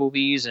sci-fi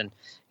movies and,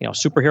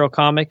 superhero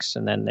comics.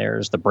 And then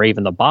there's The Brave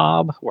and the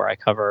Bob, where I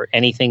cover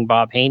anything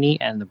Bob Haney,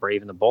 and The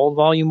Brave and the Bold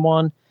Volume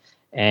 1.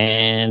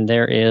 And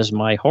there is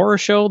my horror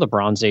show, The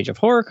Bronze Age of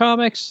Horror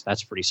Comics.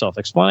 That's pretty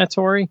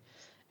self-explanatory.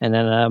 And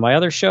then my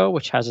other show,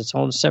 which has its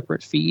own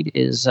separate feed,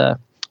 is A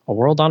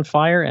World on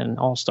Fire and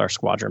All-Star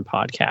Squadron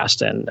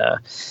Podcast. And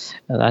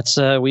that's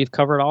we've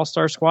covered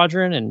All-Star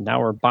Squadron, and now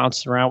we're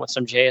bouncing around with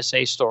some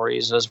JSA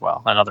stories as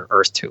well, another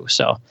Earth 2.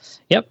 So,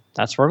 yep,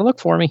 that's where to look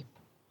for me.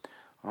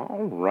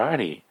 All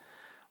righty.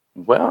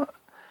 Well,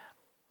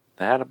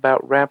 that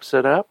about wraps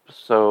it up.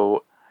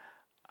 So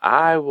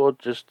I will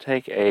just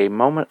take a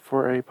moment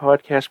for a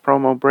podcast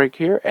promo break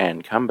here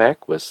and come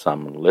back with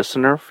some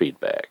listener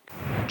feedback.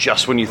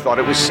 Just when you thought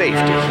it was safe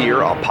to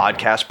hear a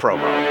podcast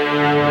promo.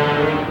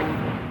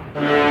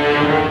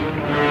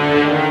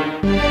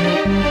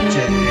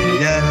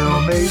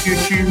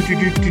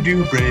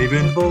 JLMAY, Brave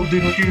and Bold,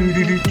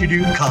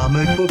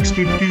 comic books,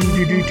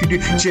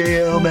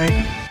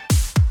 JLMAY.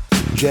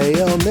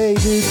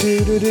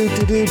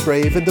 JLMAY,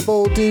 Brave and the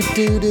Bold,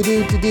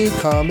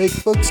 comic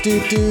books,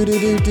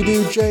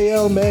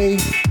 JLMAY.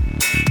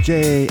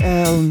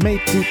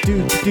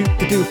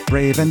 JLMAY,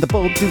 Brave and the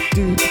Bold,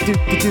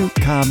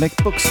 comic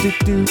books,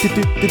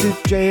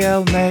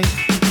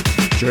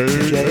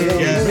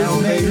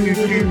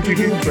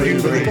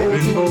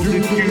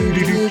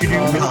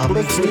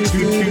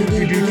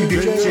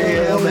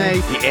 JLMAY.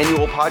 The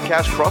annual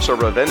podcast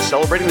crossover event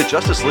celebrating the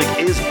Justice League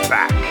is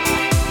back.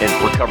 And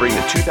we're covering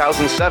the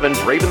 2007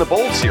 Brave and the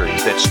Bold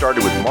series that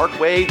started with Mark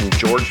Waid and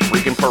George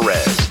freaking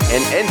Perez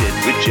and ended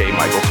with J.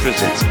 Michael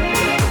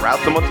Straczynski.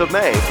 Throughout the month of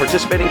May,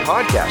 participating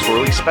podcasts will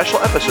release special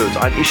episodes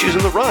on issues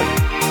in the run.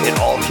 It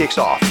all kicks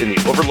off in the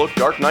Overlooked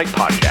Dark Knight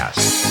podcast.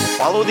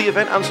 Follow the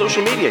event on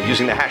social media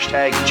using the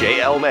hashtag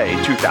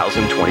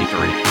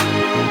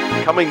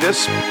JLMAY2023. Coming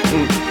this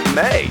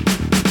May.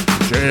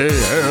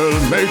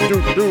 JLMAY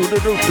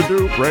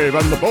Brave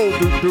and the Bold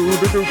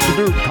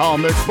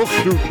comic books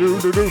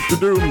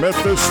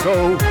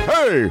Mephisto.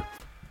 Hey!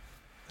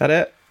 That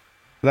it? Is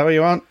that what you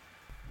want?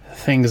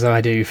 Things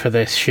I do for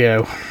this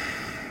show.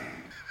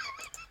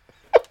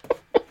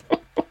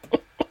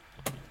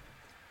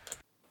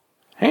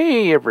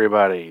 Hey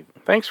everybody,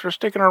 thanks for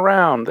sticking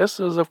around. This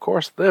is of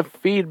course the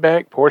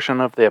feedback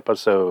portion of the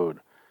episode.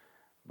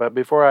 But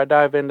before I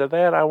dive into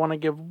that, I want to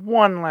give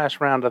one last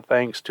round of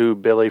thanks to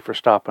Billy for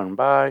stopping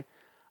by.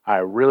 I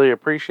really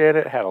appreciate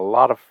it, had a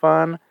lot of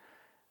fun.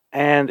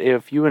 And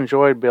if you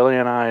enjoyed Billy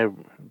and I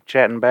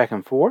chatting back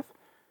and forth,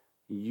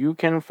 you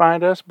can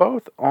find us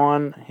both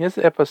on his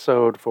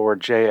episode for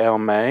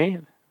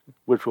JLMAY,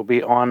 which will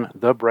be on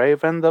The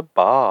Brave and the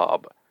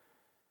Bob.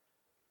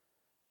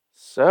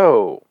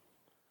 So,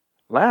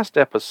 last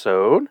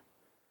episode,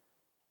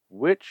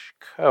 which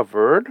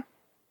covered,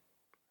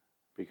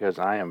 because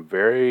I am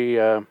very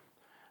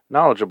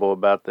knowledgeable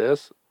about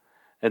this,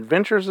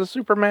 Adventures of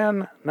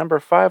Superman number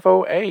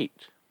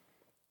 508.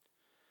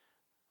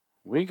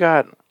 We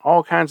got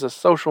all kinds of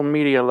social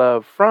media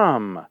love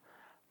from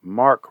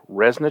Mark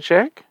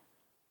Resnicek,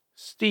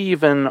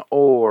 Stephen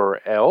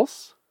Orr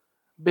Else,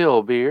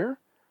 Bill Beer,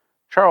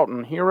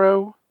 Charlton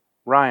Hero,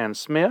 Ryan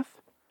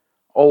Smith,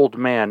 Old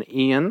Man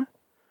Ian,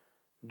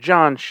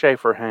 John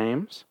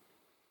Schaefer-Hames,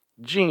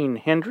 Gene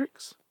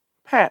Hendricks,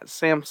 Pat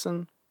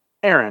Sampson,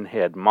 Aaron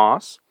Head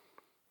Moss,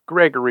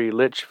 Gregory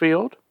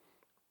Litchfield,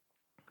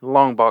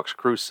 Longbox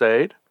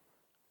Crusade,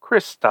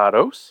 Chris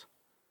Stados,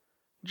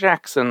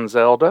 Jackson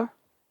Zelda,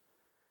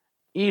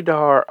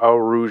 Idar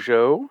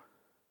Arujo,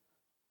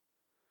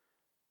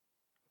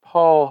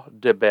 Paul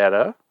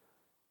DeBetta,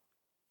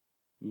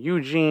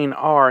 Eugene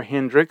R.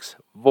 Hendricks,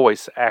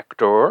 voice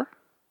actor,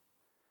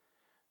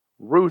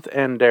 Ruth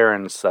and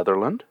Darren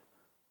Sutherland,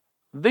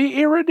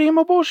 The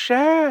Irredeemable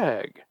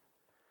Shag,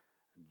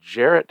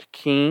 Jarrett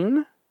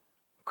Keene,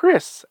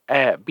 Chris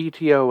at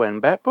BTO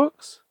and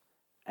Batbooks,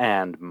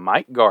 and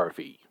Mike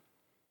Garvey.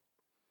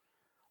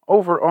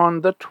 Over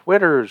on the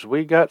Twitters,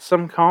 we got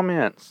some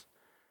comments.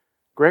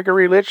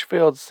 Gregory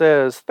Litchfield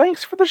says,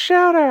 "Thanks for the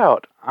shout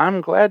out.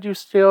 I'm glad you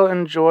still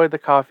enjoy the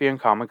Coffee and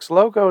Comics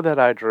logo that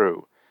I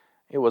drew.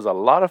 It was a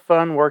lot of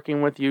fun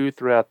working with you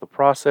throughout the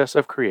process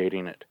of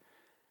creating it.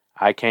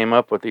 I came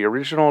up with the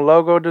original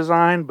logo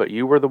design, but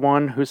you were the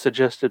one who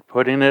suggested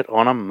putting it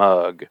on a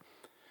mug."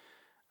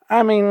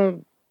 I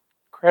mean,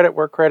 credit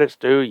where credit's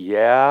due,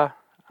 yeah.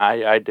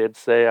 I did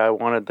say I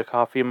wanted the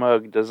coffee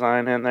mug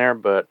design in there,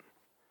 but,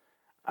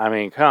 I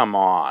mean, come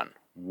on.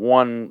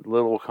 One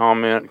little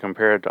comment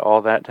compared to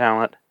all that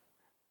talent?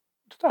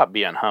 Stop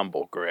being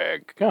humble,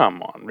 Greg.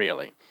 Come on,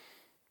 really.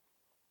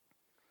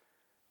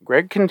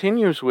 Greg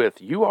continues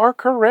with, "You are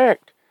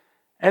correct.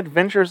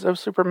 Adventures of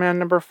Superman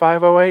number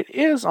 508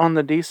 is on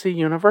the DC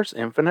Universe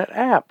Infinite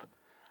app.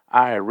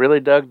 I really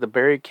dug the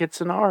Barry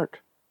Kitson art.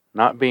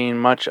 Not being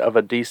much of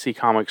a DC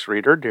Comics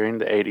reader during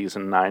the 80s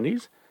and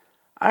 90s,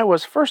 I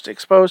was first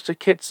exposed to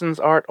Kitson's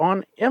art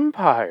on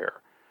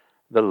Empire,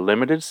 the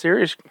limited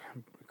series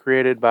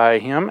created by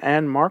him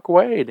and Mark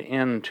Waid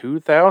in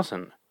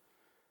 2000.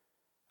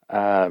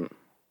 And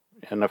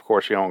of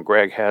course,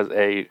 Greg has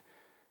a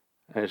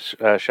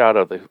shot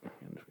of the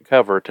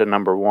cover to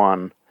number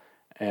 1,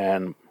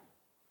 and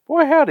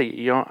boy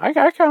howdy, I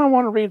kind of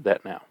want to read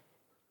that now.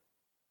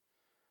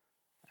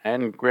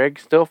 And Greg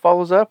still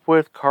follows up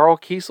with, "Carl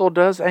Kiesel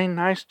does a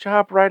nice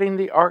job writing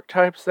the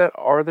archetypes that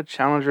are the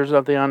challengers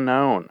of the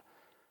unknown.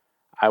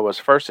 I was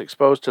first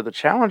exposed to the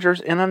challengers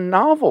in a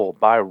novel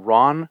by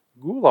Ron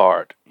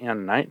Goulart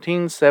in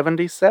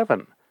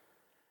 1977.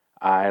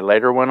 I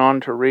later went on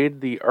to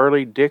read the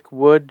early Dick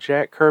Wood,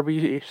 Jack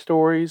Kirby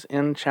stories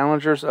in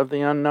Challengers of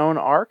the Unknown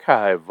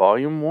Archive,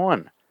 Volume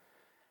 1.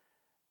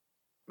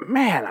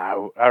 Man,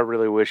 I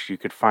really wish you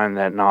could find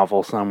that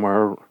novel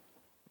somewhere.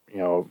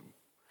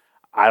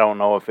 I don't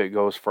know if it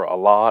goes for a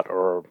lot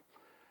or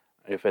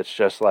if it's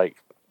just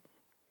like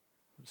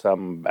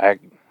some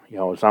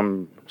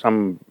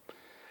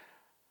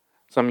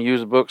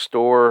used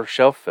bookstore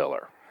shelf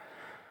filler.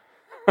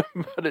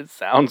 But it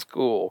sounds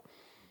cool.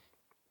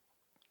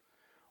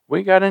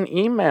 We got an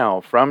email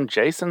from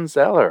Jason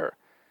Zeller.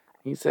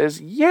 He says,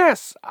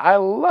 "Yes, I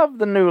love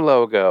the new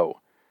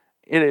logo.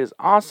 It is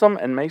awesome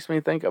and makes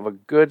me think of a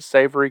good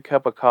savory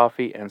cup of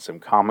coffee and some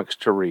comics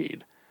to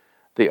read.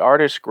 The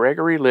artist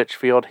Gregory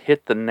Litchfield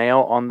hit the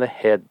nail on the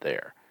head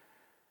there.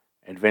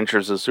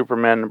 Adventures of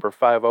Superman number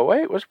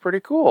 508 was pretty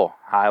cool,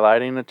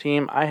 highlighting a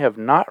team I have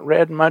not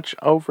read much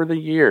over the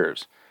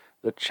years,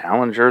 the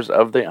Challengers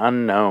of the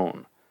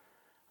Unknown.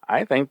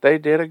 I think they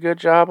did a good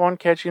job on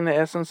catching the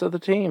essence of the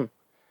team.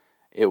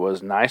 It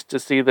was nice to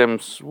see them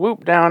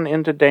swoop down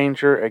into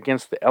danger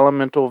against the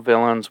elemental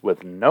villains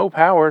with no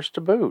powers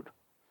to boot.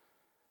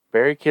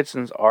 Barry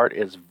Kitson's art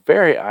is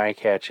very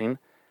eye-catching,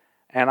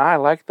 And I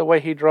like the way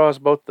he draws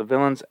both the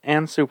villains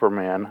and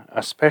Superman,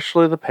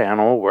 especially the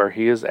panel where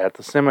he is at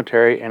the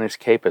cemetery and his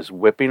cape is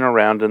whipping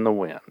around in the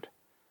wind.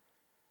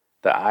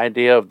 The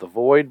idea of the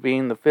void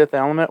being the fifth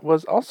element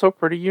was also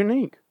pretty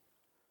unique.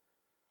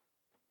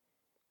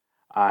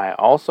 I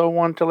also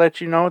want to let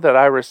you know that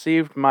I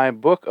received my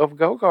Book of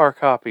Gogar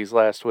copies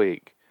last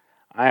week.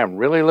 I am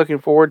really looking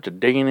forward to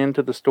digging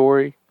into the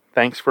story.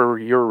 Thanks for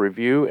your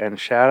review and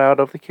shout out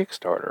of the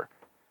Kickstarter.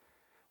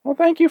 Well,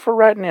 thank you for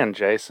writing in,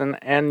 Jason.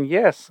 And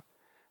yes,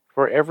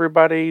 for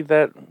everybody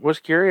that was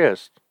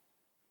curious,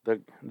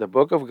 the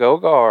Book of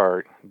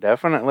Gogar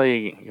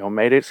definitely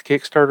made its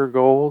Kickstarter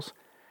goals.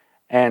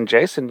 And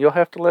Jason, you'll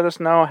have to let us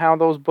know how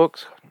those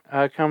books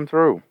come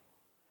through.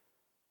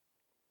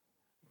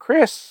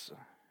 Chris,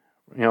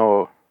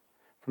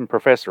 from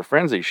Professor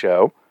Frenzy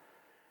Show,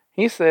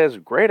 he says,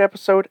 great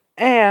episode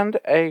and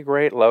a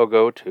great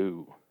logo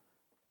too.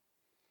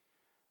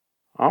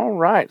 All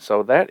right,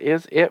 so that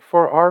is it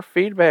for our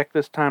feedback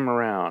this time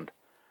around.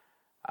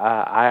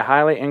 I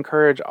highly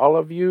encourage all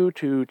of you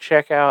to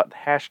check out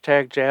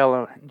hashtag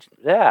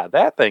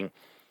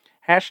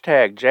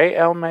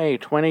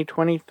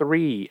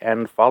JLMAY2023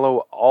 and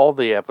follow all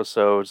the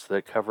episodes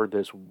that cover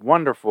this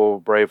wonderful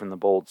Brave and the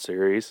Bold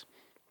series.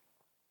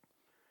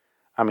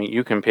 I mean,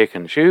 you can pick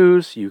and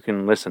choose, you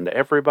can listen to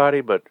everybody,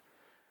 but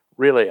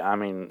really,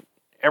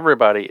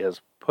 everybody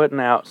is putting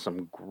out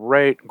some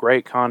great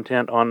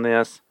content on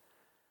this.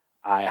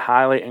 I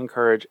highly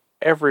encourage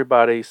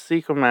everybody,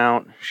 seek them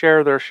out,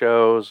 share their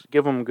shows,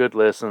 give them good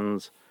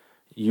listens.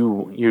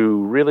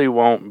 You really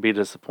won't be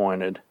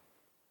disappointed.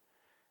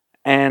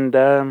 And,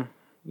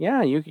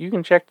 you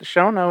can check the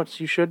show notes.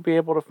 You should be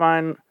able to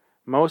find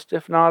most,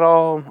 if not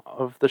all,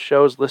 of the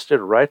shows listed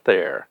right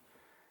there.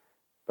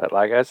 But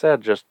like I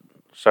said, just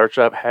search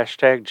up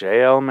hashtag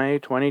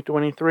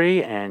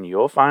JLMAY2023 and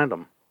you'll find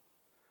them.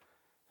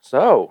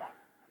 So,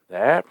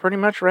 that pretty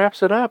much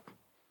wraps it up.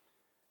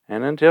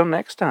 And until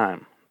next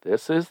time,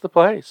 this is the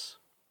place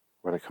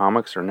where the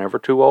comics are never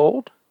too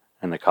old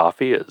and the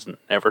coffee is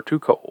never too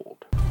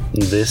cold.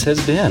 This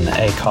has been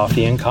a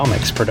Coffee and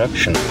Comics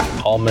production.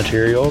 All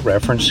material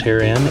referenced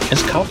herein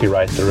is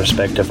copyright the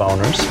respective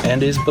owners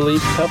and is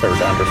believed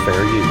covered under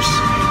fair use.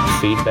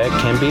 Feedback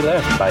can be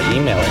left by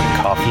emailing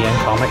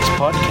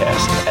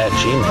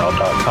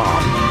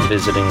coffeeandcomicspodcast@gmail.com,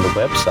 visiting the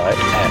website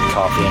at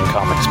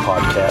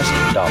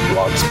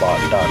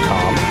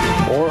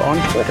coffeeandcomicspodcast.blogspot.com, or on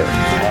Twitter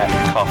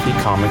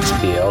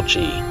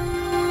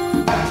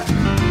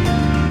 @coffeecomicsblg.